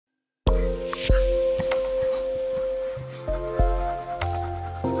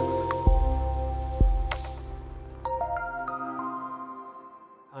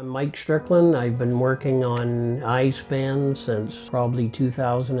Mike Strickland. I've been working on iSPAN since probably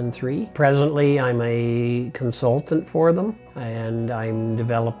 2003. Presently, I'm a consultant for them, and I'm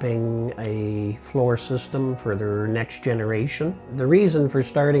developing a floor system for their next generation. The reason for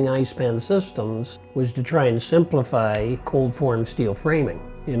starting iSPAN Systems was to try and simplify cold form steel framing.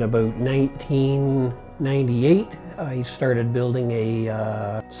 In about 1998, I started building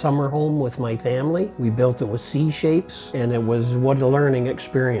a summer home with my family. We built it with C-shapes, and it was what a learning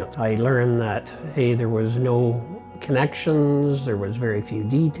experience. I learned that, hey, there was no connections, there was very few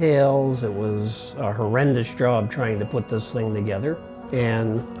details. It was a horrendous job trying to put this thing together.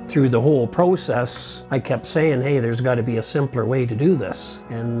 And through the whole process, I kept saying, hey, there's got to be a simpler way to do this.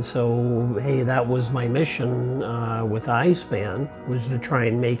 And so, hey, that was my mission with iSPAN, was to try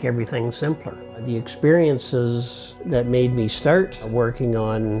and make everything simpler. The experiences that made me start working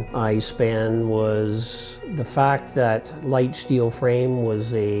on iSPAN was the fact that light steel frame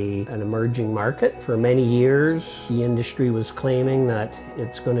was an emerging market. For many years, the industry was claiming that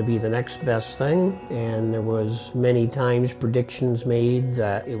it's going to be the next best thing, and there was many times predictions made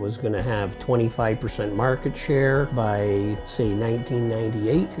that it was going to have 25% market share by, say,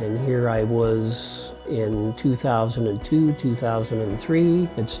 1998, and here I was in 2002, 2003,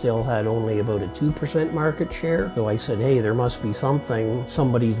 it still had only about a 2% market share. So I said, hey, there must be something,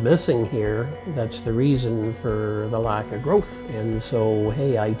 somebody's missing here. That's the reason for the lack of growth. And so,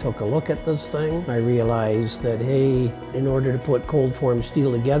 hey, I took a look at this thing. I realized that, hey, in order to put cold form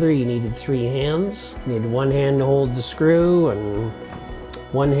steel together, you needed 3 hands. You needed 1 hand to hold the screw, and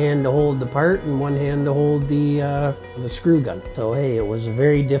 1 hand to hold the part, and 1 hand to hold the screw gun. So hey, it was a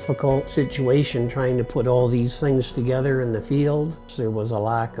very difficult situation trying to put all these things together in the field. There was a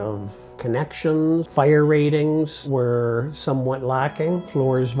lack of connections. Fire ratings were somewhat lacking.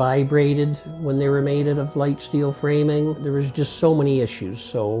 Floors vibrated when they were made out of light steel framing. There was just so many issues.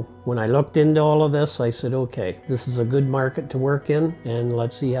 So when I looked into all of this, I said, okay, this is a good market to work in, and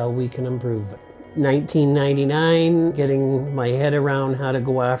let's see how we can improve it. 1999, getting my head around how to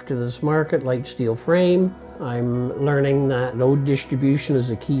go after this market, light steel frame. I'm learning that load distribution is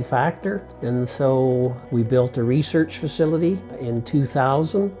a key factor, and so we built a research facility in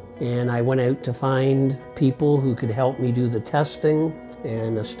 2000, and I went out to find people who could help me do the testing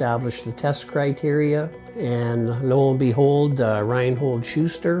and establish the test criteria. And lo and behold, Reinhold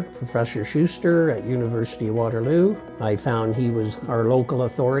Schuster, Professor Schuster at University of Waterloo. I found he was our local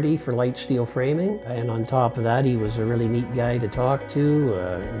authority for light steel framing. And on top of that, he was a really neat guy to talk to,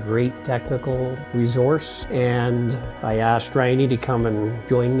 a great technical resource. And I asked Reiny to come and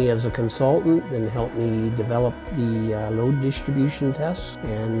join me as a consultant and help me develop the load distribution tests.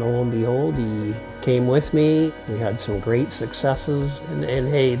 And lo and behold, he came with me. We had some great successes. And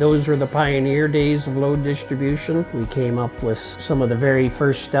hey, those were the pioneer days of load distribution. We came up with some of the very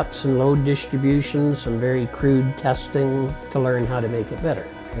first steps in load distribution, some very crude testing to learn how to make it better.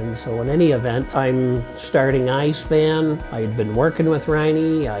 And so in any event, I'm starting iSPAN. I had been working with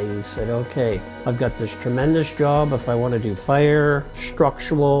Reiny. I said, okay, I've got this tremendous job if I want to do fire,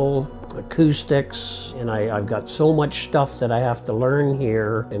 structural, acoustics, and I've got so much stuff that I have to learn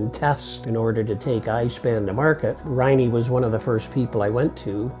here and test in order to take iSPAN to market. Reiny was one of the first people I went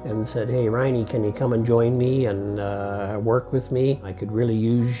to and said, hey Reiny, can you come and join me and work with me? I could really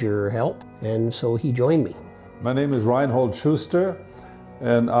use your help. And so he joined me. My name is Reinhold Schuster,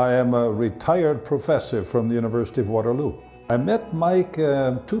 and I am a retired professor from the University of Waterloo. I met Mike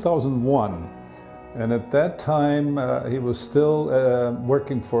in 2001. And at that time, he was still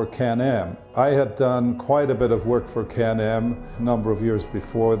working for Can-Am. I had done quite a bit of work for Can-Am a number of years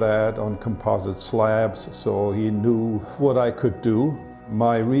before that on composite slabs, so he knew what I could do.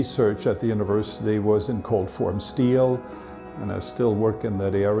 My research at the university was in cold form steel, and I still work in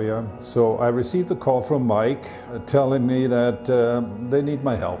that area. So I received a call from Mike telling me that they need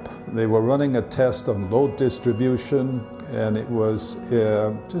my help. They were running a test on load distribution, and it was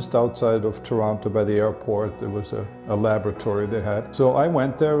just outside of Toronto by the airport. There was a laboratory they had. So I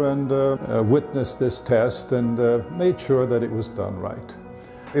went there and witnessed this test and made sure that it was done right.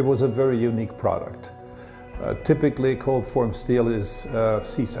 It was a very unique product. Typically, cold form steel is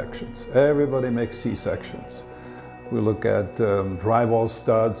C-sections. Everybody makes C-sections. We look at drywall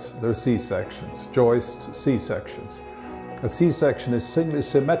studs, they're C-sections. Joists, C-sections. A C-section is singly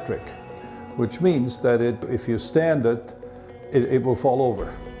symmetric, which means that if you stand it, it will fall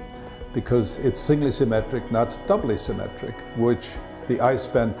over because it's singly symmetric, not doubly symmetric, which the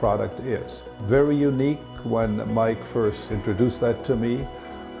iSPAN product is. Very unique when Mike first introduced that to me,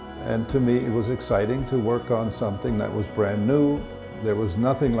 and to me it was exciting to work on something that was brand new. There was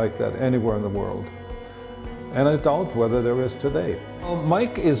nothing like that anywhere in the world. and I doubt whether there is today. Well,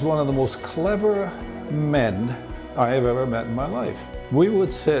 Mike is one of the most clever men I have ever met in my life. We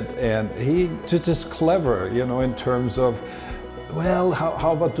would sit and he just clever, you know, in terms of, well,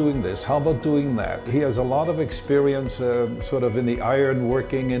 how about doing this? How about doing that? He has a lot of experience sort of in the iron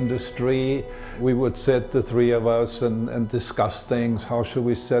working industry. We would sit, the three of us, and discuss things. How should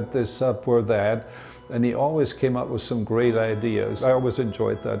we set this up or that? And he always came up with some great ideas. I always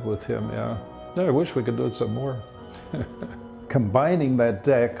enjoyed that with him, yeah. I wish we could do it some more. Combining that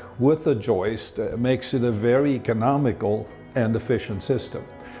deck with the joist makes it a very economical and efficient system.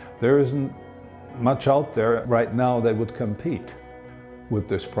 There isn't much out there right now that would compete with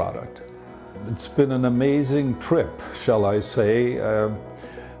this product. It's been an amazing trip, shall I say.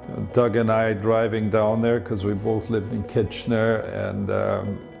 Doug and I driving down there because we both lived in Kitchener, and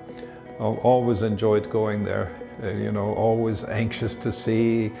I've always enjoyed going there. You know, always anxious to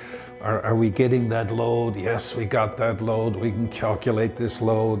see, are we getting that load? Yes, we got that load. We can calculate this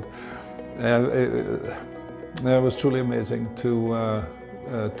load. It was truly amazing to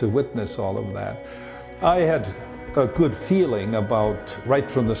witness all of that. I had a good feeling about,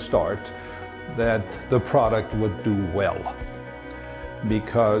 right from the start, that the product would do well.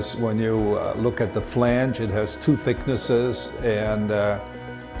 Because when you look at the flange, it has two thicknesses, and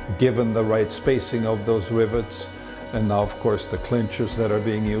given the right spacing of those rivets, and now of course the clinchers that are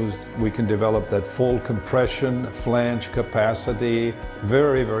being used, we can develop that full compression flange capacity.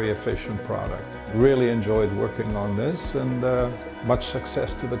 Very, very efficient product. Really enjoyed working on this, and much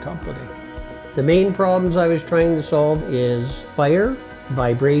success to the company. The main problems I was trying to solve is fire,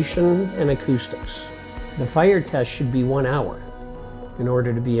 vibration, and acoustics. The fire test should be 1 hour in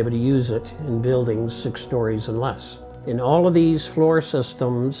order to be able to use it in buildings 6 stories and less. And all of these floor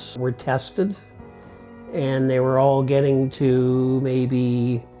systems were tested, and they were all getting to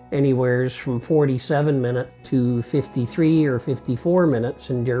maybe anywhere from 47 minutes to 53 or 54 minutes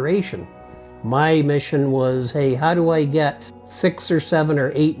in duration. My mission was, hey, how do I get 6 or 7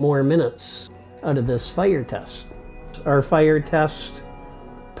 or 8 more minutes out of this fire test? Our fire test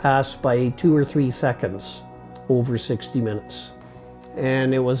passed by 2 or 3 seconds over 60 minutes.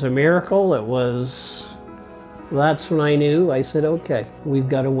 And it was a miracle. That's when I knew. I said, okay, we've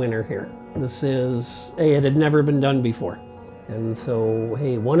got a winner here. Hey, it had never been done before. And so,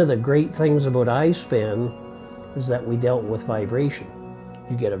 hey, one of the great things about iSPAN is that we dealt with vibration.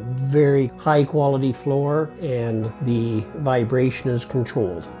 You get a very high quality floor, and the vibration is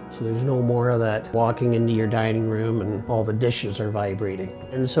controlled. So there's no more of that walking into your dining room and all the dishes are vibrating.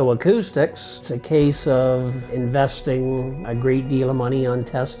 And so acoustics, it's a case of investing a great deal of money on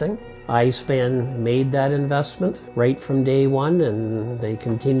testing. iSPAN made that investment right from day one, and they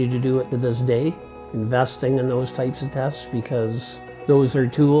continue to do it to this day, investing in those types of tests, because those are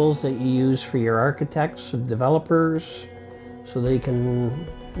tools that you use for your architects and developers, so they can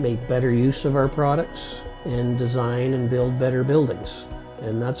make better use of our products and design and build better buildings.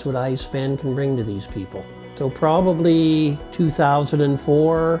 And that's what iSPAN can bring to these people. So probably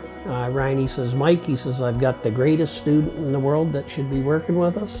 2004, Riney says, Mike, he says, I've got the greatest student in the world that should be working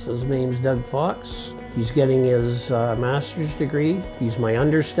with us. His name's Doug Fox. He's getting his master's degree. He's my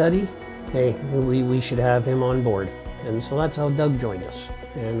understudy. Hey, we should have him on board. And so that's how Doug joined us.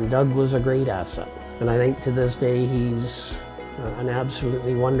 And Doug was a great asset. And I think to this day, he's an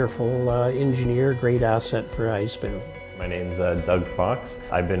absolutely wonderful engineer, great asset for iSPAN. My name's Doug Fox.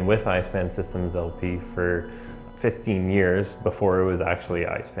 I've been with iSPAN Systems LP for 15 years before it was actually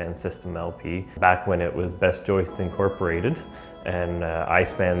iSPAN System LP, back when it was Best Joist Incorporated, and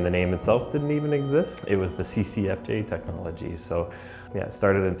iSPAN, the name itself, didn't even exist. It was the CCFJ technology. So yeah, it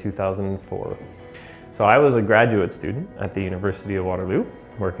started in 2004. So I was a graduate student at the University of Waterloo,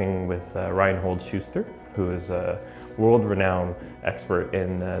 working with Reinhold Schuster, who is a world-renowned expert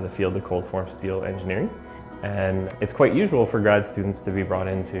in the field of cold form steel engineering. And it's quite usual for grad students to be brought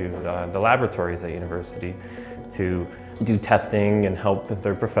into the laboratories at university to do testing and help with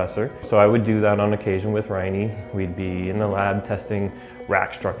their professor. So I would do that on occasion with Riney. We'd be in the lab testing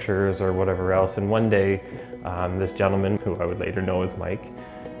rack structures or whatever else. And one day, this gentleman, who I would later know as Mike,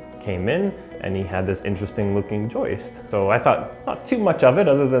 came in, and he had this interesting looking joist. So I thought not too much of it,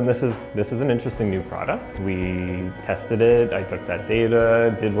 other than this is an interesting new product. We tested it, I took that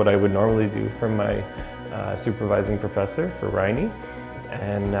data, did what I would normally do for my supervising professor for Riney,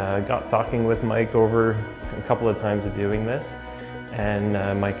 and got talking with Mike over a couple of times of doing this. And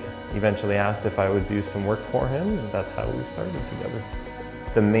Mike eventually asked if I would do some work for him, and that's how we started together.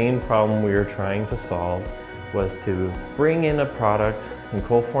 The main problem we were trying to solve was to bring in a product in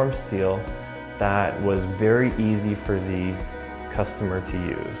cold form steel that was very easy for the customer to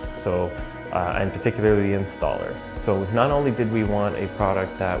use. So and particularly the installer. So not only did we want a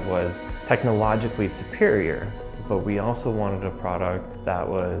product that was technologically superior, but we also wanted a product that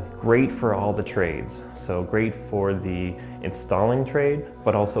was great for all the trades. So great for the installing trade,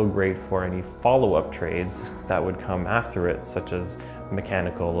 but also great for any follow-up trades that would come after it, such as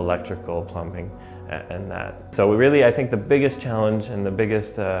mechanical, electrical, plumbing, and that. So really, I think the biggest challenge and the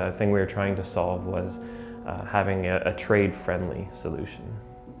biggest thing we were trying to solve was having a trade-friendly solution.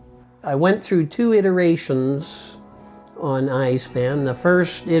 I went through 2 iterations on iSPAN. The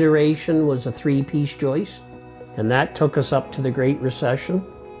first iteration was a 3-piece joist, and that took us up to the Great Recession.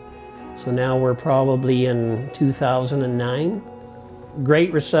 So now we're probably in 2009.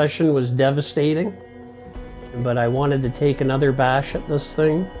 Great Recession was devastating, but I wanted to take another bash at this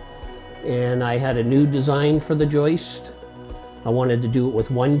thing, and I had a new design for the joist. I wanted to do it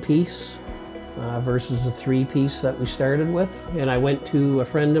with 1 piece versus the 3-piece that we started with. And I went to a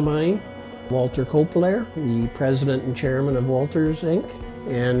friend of mine, Walter Copelair, the president and chairman of Walters Inc.,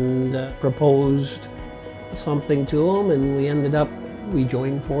 and proposed something to him, and we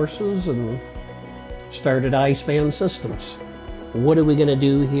joined forces and started iSPAN Systems. What are we going to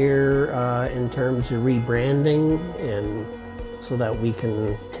do here in terms of rebranding, and so that we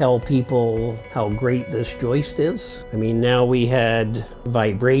can tell people how great this joist is? I mean, now we had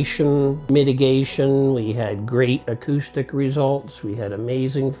vibration mitigation, we had great acoustic results, we had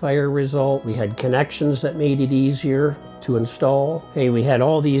amazing fire results, we had connections that made it easier to install. Hey, we had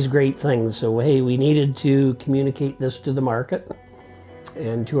all these great things, so hey, we needed to communicate this to the market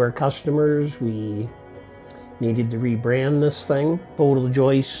and to our customers. We needed to rebrand this thing.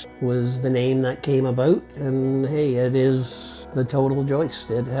 TotalJoist was the name that came about, and hey, it is the TotalJoist.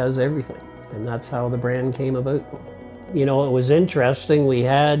 It has everything, and that's how the brand came about. You know, it was interesting. We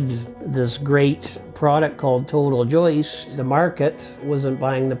had this great product called TotalJoist. The market wasn't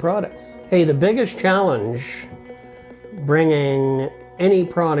buying the product. Hey, the biggest challenge bringing any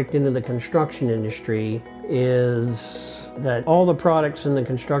product into the construction industry is that all the products in the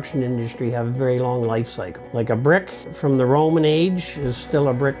construction industry have a very long life cycle. Like a brick from the Roman age is still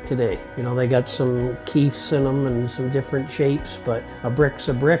a brick today. You know, they got some keefs in them and some different shapes, but a brick's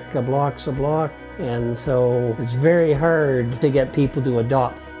a brick, a block's a block. And so it's very hard to get people to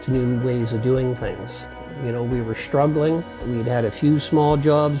adopt to new ways of doing things. You know, we were struggling. We'd had a few small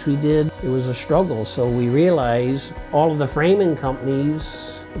jobs we did. It was a struggle, so we realized all of the framing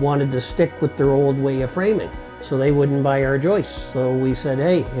companies wanted to stick with their old way of framing, so they wouldn't buy our joists. So we said,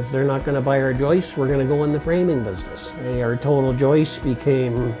 hey, if they're not going to buy our joists, we're going to go in the framing business. Hey, our TotalJoist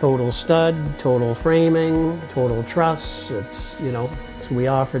became Total Stud, Total Framing, Total Truss. It's, you know, so we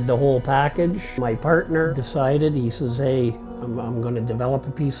offered the whole package. My partner decided, he says, hey, I'm going to develop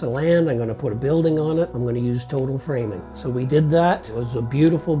a piece of land, I'm going to put a building on it, I'm going to use Total Framing. So we did that. It was a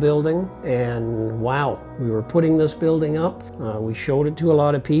beautiful building, and wow, we were putting this building up. We showed it to a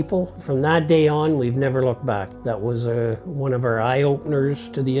lot of people. From that day on, we've never looked back. That was one of our eye-openers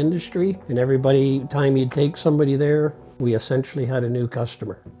to the industry, and every time you'd take somebody there, we essentially had a new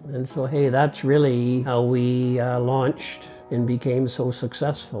customer. And so, hey, that's really how we launched and became so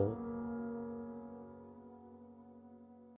successful.